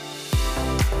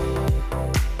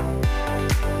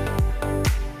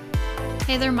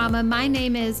Hey there, Mama. My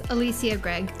name is Alicia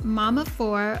Gregg, Mama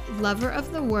for Lover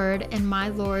of the Word and my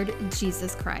Lord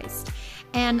Jesus Christ.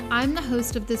 And I'm the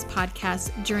host of this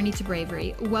podcast, Journey to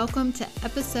Bravery. Welcome to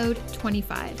episode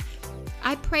 25.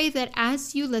 I pray that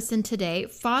as you listen today,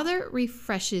 Father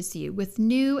refreshes you with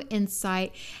new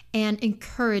insight and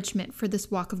encouragement for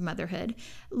this walk of motherhood.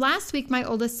 Last week, my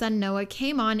oldest son, Noah,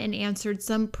 came on and answered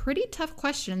some pretty tough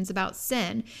questions about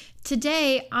sin.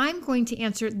 Today, I'm going to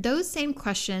answer those same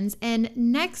questions, and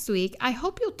next week, I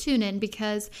hope you'll tune in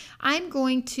because I'm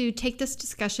going to take this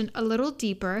discussion a little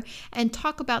deeper and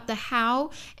talk about the how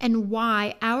and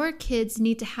why our kids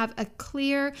need to have a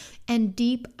clear and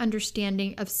deep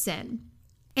understanding of sin.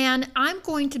 And I'm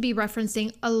going to be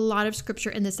referencing a lot of scripture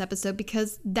in this episode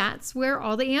because that's where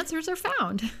all the answers are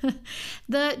found.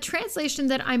 The translation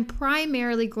that I'm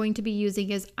primarily going to be using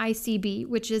is ICB,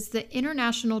 which is the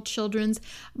International Children's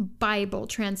Bible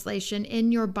translation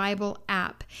in your Bible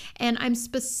app. And I'm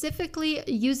specifically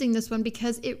using this one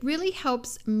because it really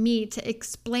helps me to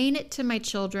explain it to my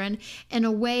children in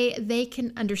a way they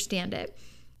can understand it.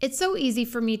 It's so easy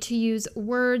for me to use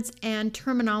words and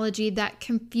terminology that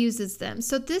confuses them.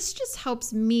 So this just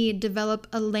helps me develop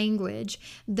a language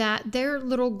that their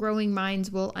little growing minds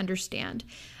will understand.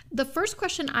 The first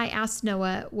question I asked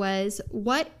Noah was,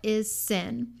 what is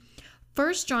sin?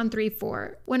 1 John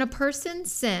 3:4, when a person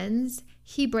sins,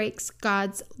 he breaks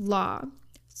God's law.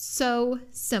 So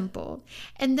simple.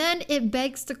 And then it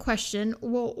begs the question,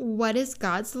 well, what is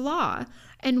God's law?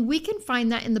 And we can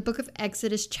find that in the book of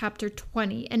Exodus chapter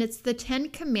 20. And it's the 10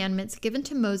 commandments given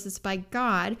to Moses by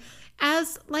God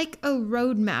as like a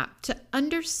roadmap to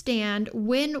understand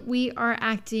when we are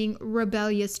acting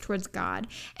rebellious towards God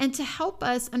and to help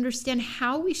us understand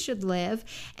how we should live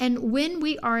and when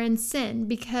we are in sin,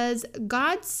 because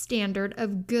God's standard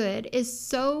of good is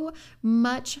so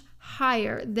much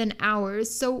higher than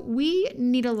ours. So we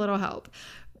need a little help.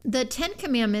 The 10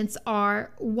 commandments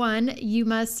are: 1, you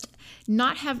must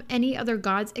not have any other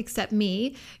gods except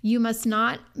me. You must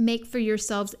not make for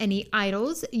yourselves any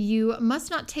idols. You must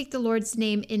not take the Lord's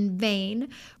name in vain.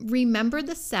 Remember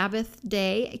the Sabbath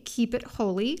day, keep it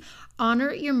holy.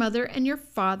 Honor your mother and your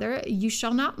father. You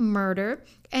shall not murder.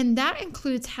 And that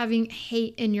includes having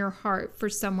hate in your heart for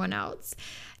someone else.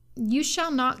 You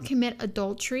shall not commit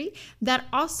adultery. That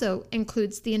also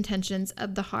includes the intentions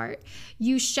of the heart.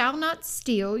 You shall not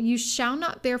steal. You shall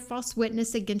not bear false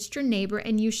witness against your neighbor,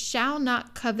 and you shall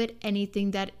not covet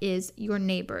anything that is your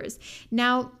neighbor's.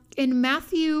 Now, in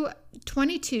Matthew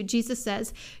 22, Jesus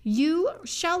says, you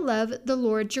shall love the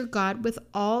Lord your God with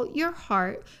all your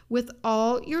heart, with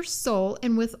all your soul,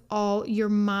 and with all your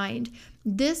mind.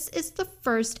 This is the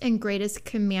first and greatest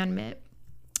commandment.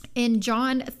 In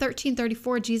John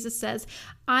 13:34, Jesus says,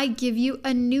 I give you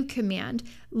a new command.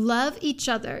 Love each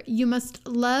other. You must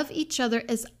love each other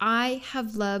as I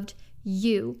have loved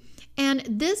you. And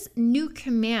this new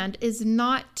command is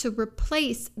not to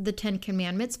replace the 10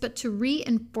 commandments, but to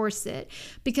reinforce it.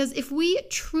 Because if we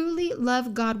truly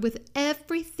love God with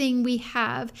everything we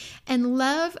have and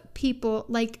love people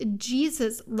like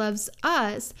Jesus loves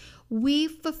us, we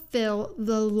fulfill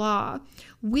the law.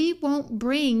 We won't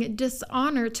bring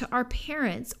dishonor to our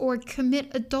parents or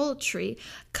commit adultery,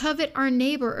 covet our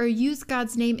neighbor, or use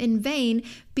God's name in vain,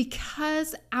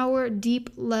 because our deep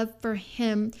love for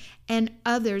Him and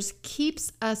others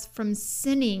keeps us from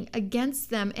sinning against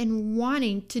them and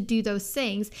wanting to do those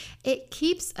things. It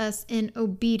keeps us in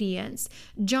obedience.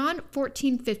 John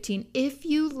 14:15, if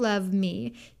you love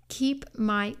me, keep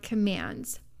my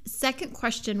commands. Second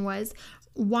question was,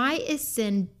 why is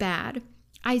sin bad?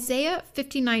 Isaiah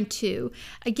 59:2.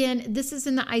 Again, this is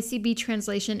in the ICB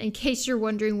translation in case you're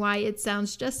wondering why it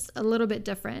sounds just a little bit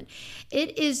different.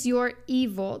 It is your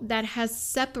evil that has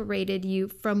separated you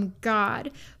from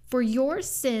God. For your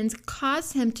sins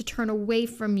cause Him to turn away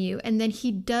from you, and then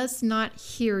He does not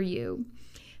hear you.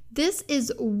 This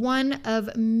is one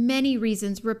of many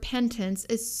reasons repentance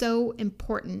is so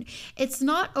important. It's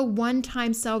not a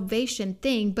one-time salvation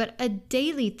thing, but a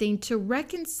daily thing to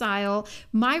reconcile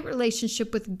my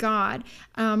relationship with God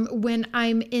when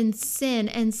I'm in sin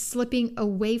and slipping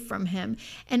away from Him.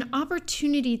 An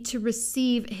opportunity to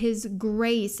receive His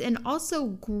grace and also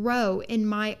grow in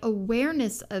my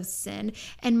awareness of sin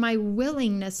and my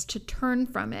willingness to turn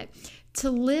from it. To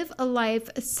live a life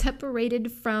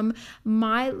separated from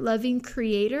my loving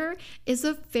Creator is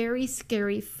a very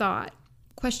scary thought.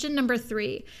 Question number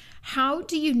 3, how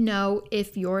do you know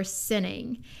if you're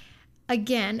sinning?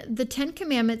 Again, the Ten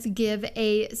Commandments give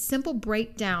a simple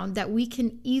breakdown that we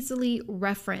can easily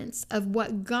reference of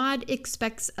what God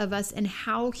expects of us and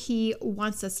how he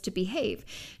wants us to behave.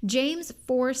 James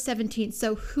 4:17,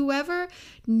 so whoever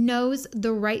knows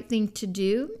the right thing to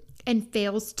do and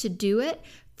fails to do it,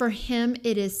 for him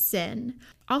it is sin.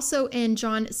 Also in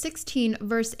John 16,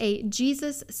 verse 8,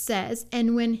 Jesus says,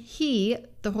 and when he,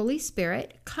 the Holy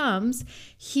Spirit, comes,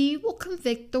 he will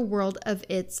convict the world of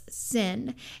its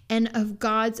sin and of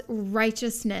God's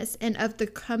righteousness and of the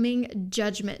coming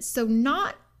judgment. So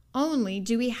not only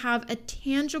do we have a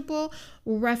tangible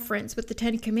reference with the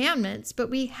Ten Commandments, but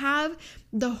we have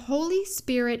the Holy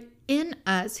Spirit in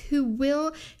us who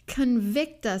will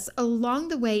convict us along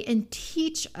the way and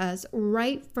teach us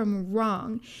right from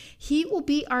wrong. He will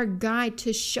be our guide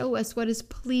to show us what is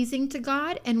pleasing to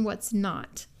God and what's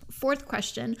not. Fourth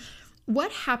question,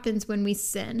 what happens when we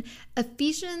sin?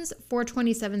 Ephesians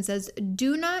 4:27 says,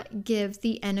 do not give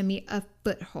the enemy a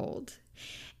foothold.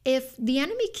 If the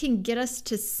enemy can get us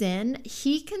to sin,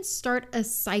 he can start a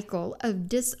cycle of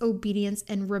disobedience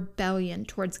and rebellion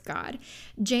towards God.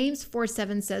 James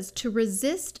 4:7 says to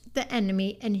resist the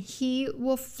enemy and he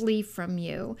will flee from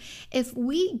you. If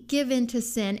we give in to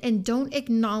sin and don't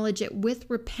acknowledge it with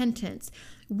repentance,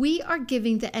 we are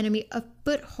giving the enemy a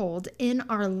foothold in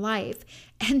our life,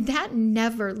 and that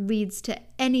never leads to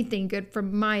anything good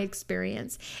from my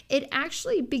experience. It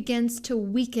actually begins to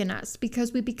weaken us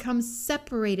because we become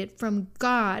separated from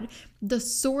God, the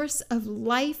source of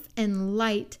life and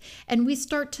light, and we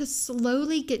start to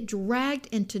slowly get dragged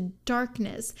into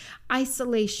darkness,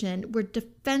 isolation. We're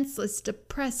defenseless,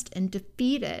 depressed, and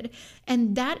defeated.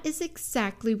 And that is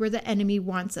exactly where the enemy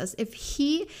wants us. If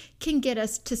he can get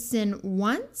us to sin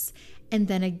once, and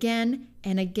then again,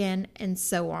 and again, and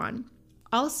so on.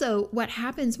 Also, what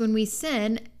happens when we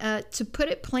sin, to put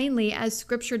it plainly, as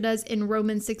scripture does in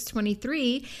Romans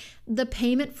 6:23, the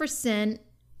payment for sin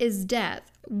is death.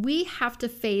 We have to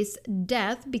face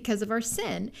death because of our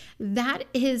sin. That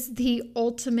is the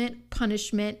ultimate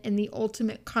punishment and the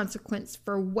ultimate consequence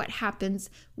for what happens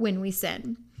when we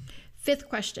sin. Fifth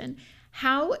question,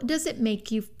 how does it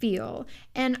make you feel?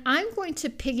 And I'm going to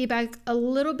piggyback a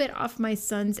little bit off my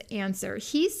son's answer.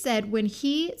 He said when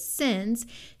he sins,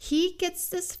 he gets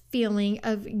this feeling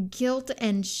of guilt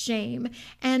and shame.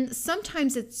 And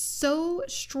sometimes it's so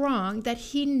strong that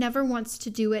he never wants to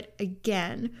do it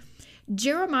again.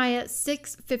 Jeremiah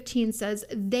 6:15 says,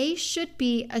 they should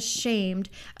be ashamed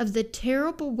of the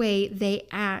terrible way they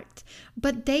act,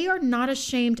 but they are not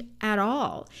ashamed at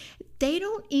all. They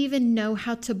don't even know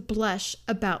how to blush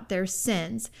about their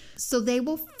sins, so they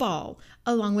will fall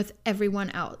along with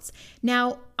everyone else.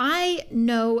 Now, I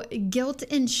know guilt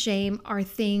and shame are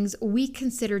things we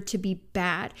consider to be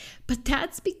bad, but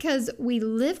that's because we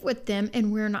live with them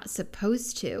and we're not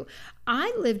supposed to.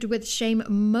 I lived with shame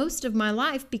most of my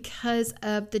life because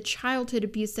of the childhood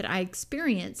abuse that I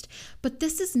experienced, but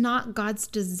this is not God's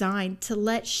design to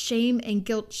let shame and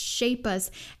guilt shape us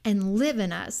and live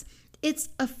in us. It's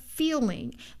a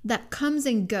feeling that comes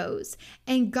and goes,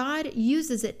 and God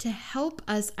uses it to help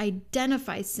us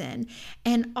identify sin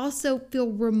and also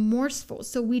feel remorseful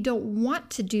so we don't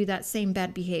want to do that same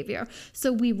bad behavior.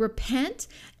 So we repent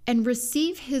and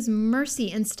receive his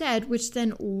mercy instead, which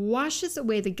then washes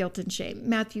away the guilt and shame.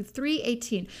 Matthew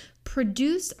 3:18,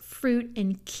 produce fruit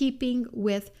in keeping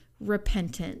with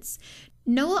repentance.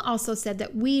 Noah also said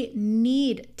that we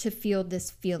need to feel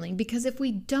this feeling because if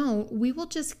we don't, we will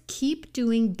just keep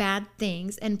doing bad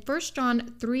things. And 1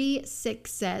 John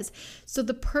 3:6 says, so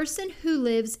the person who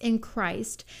lives in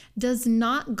Christ does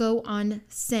not go on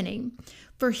sinning.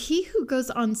 For he who goes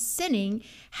on sinning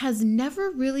has never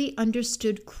really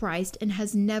understood Christ and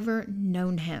has never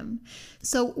known him.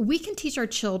 So we can teach our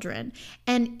children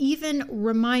and even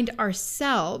remind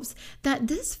ourselves that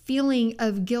this feeling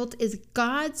of guilt is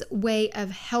God's way of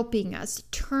helping us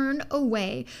turn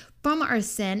away from our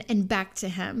sin and back to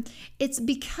him. It's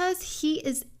because he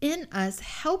is in us,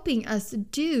 helping us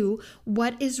do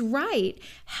what is right,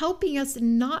 helping us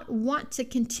not want to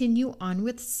continue on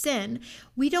with sin.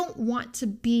 We don't want to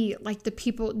be like the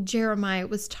people Jeremiah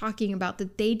was talking about,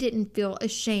 that they didn't feel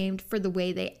ashamed for the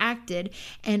way they acted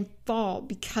and fall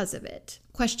because of it.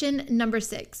 Question number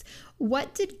 6,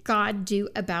 what did God do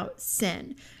about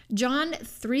sin? John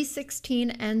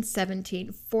 3:16 and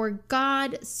 17, for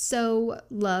God so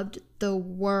loved the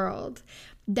world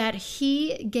that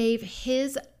he gave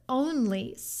his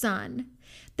only son,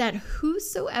 that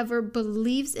whosoever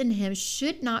believes in him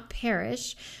should not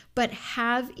perish, but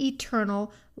have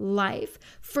eternal life.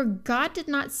 For God did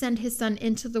not send his son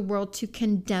into the world to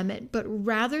condemn it, but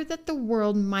rather that the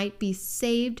world might be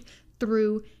saved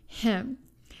through him.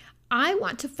 I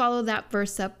want to follow that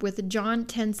verse up with John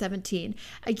 10:17.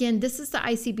 Again, this is the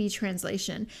ICB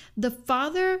translation. The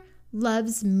Father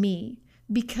loves me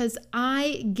because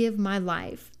I give my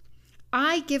life.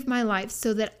 I give my life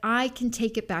so that I can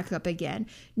take it back up again.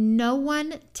 No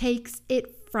one takes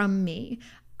it from me.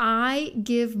 I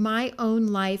give my own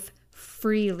life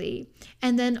freely.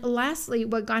 And then lastly,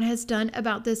 what God has done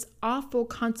about this awful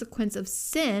consequence of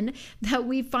sin that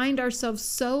we find ourselves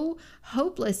so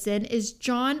hopeless in is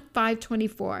John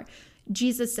 5:24.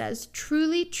 Jesus says,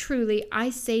 "Truly, truly, I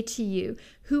say to you,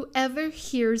 whoever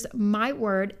hears my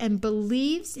word and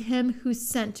believes him who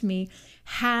sent me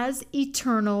has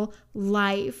eternal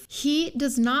life. He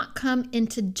does not come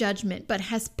into judgment, but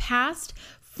has passed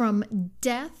from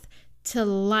death to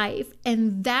life."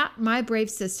 And that, my brave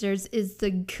sisters, is the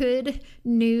good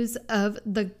news of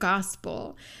the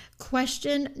gospel.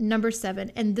 Question number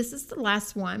 7, and this is the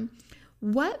last one.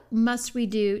 What must we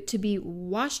do to be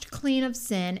washed clean of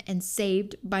sin and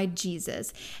saved by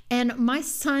Jesus? And my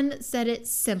son said it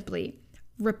simply: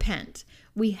 repent.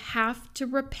 We have to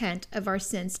repent of our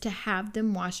sins to have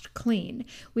them washed clean.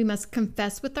 We must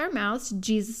confess with our mouths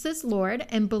Jesus is Lord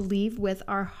and believe with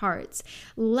our hearts.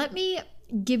 Let me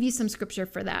give you some scripture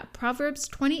for that. Proverbs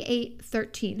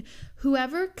 28:13.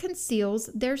 Whoever conceals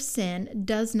their sin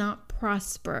does not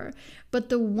prosper, but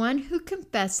the one who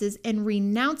confesses and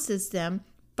renounces them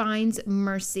finds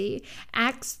mercy.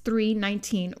 Acts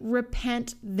 3:19.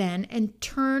 Repent then and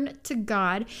turn to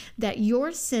God that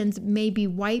your sins may be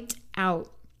wiped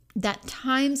out, that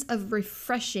times of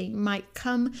refreshing might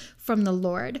come from the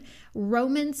Lord.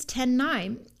 Romans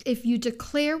 10:9. If you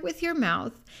declare with your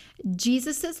mouth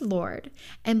Jesus is Lord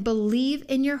and believe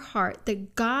in your heart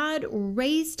that God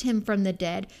raised him from the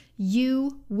dead,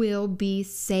 you will be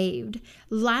saved.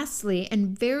 Lastly,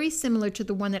 and very similar to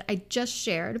the one that I just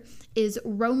shared, is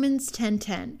Romans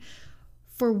 10:10.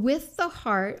 For with the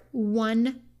heart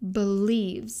one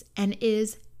believes and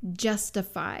is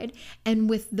justified, and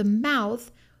with the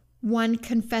mouth one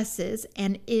confesses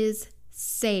and is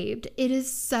saved. It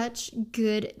is such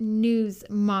good news,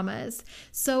 mamas.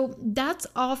 So that's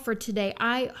all for today.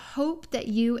 I hope that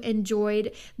you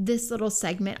enjoyed this little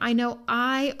segment. I know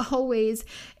I always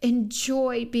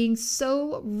enjoy being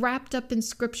so wrapped up in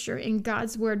scripture, in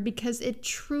God's word, because it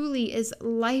truly is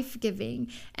life-giving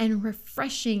and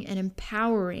refreshing and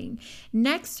empowering.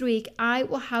 Next week, I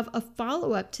will have a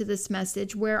follow-up to this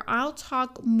message where I'll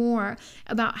talk more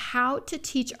about how to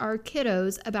teach our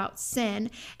kiddos about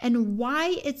sin and why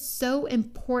it's so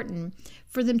important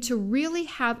for them to really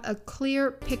have a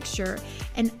clear picture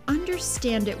and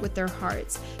understand it with their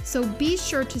hearts. So be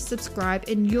sure to subscribe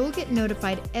and you'll get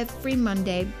notified every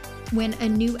Monday when a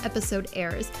new episode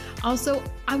airs. Also,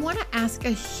 I want to ask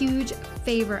a huge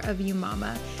favor of you,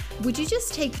 Mama. Would you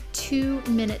just take 2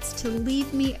 minutes to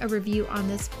leave me a review on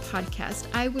this podcast?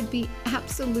 I would be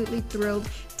absolutely thrilled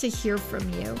to hear from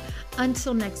you.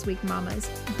 Until next week, mamas,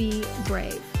 be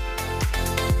brave.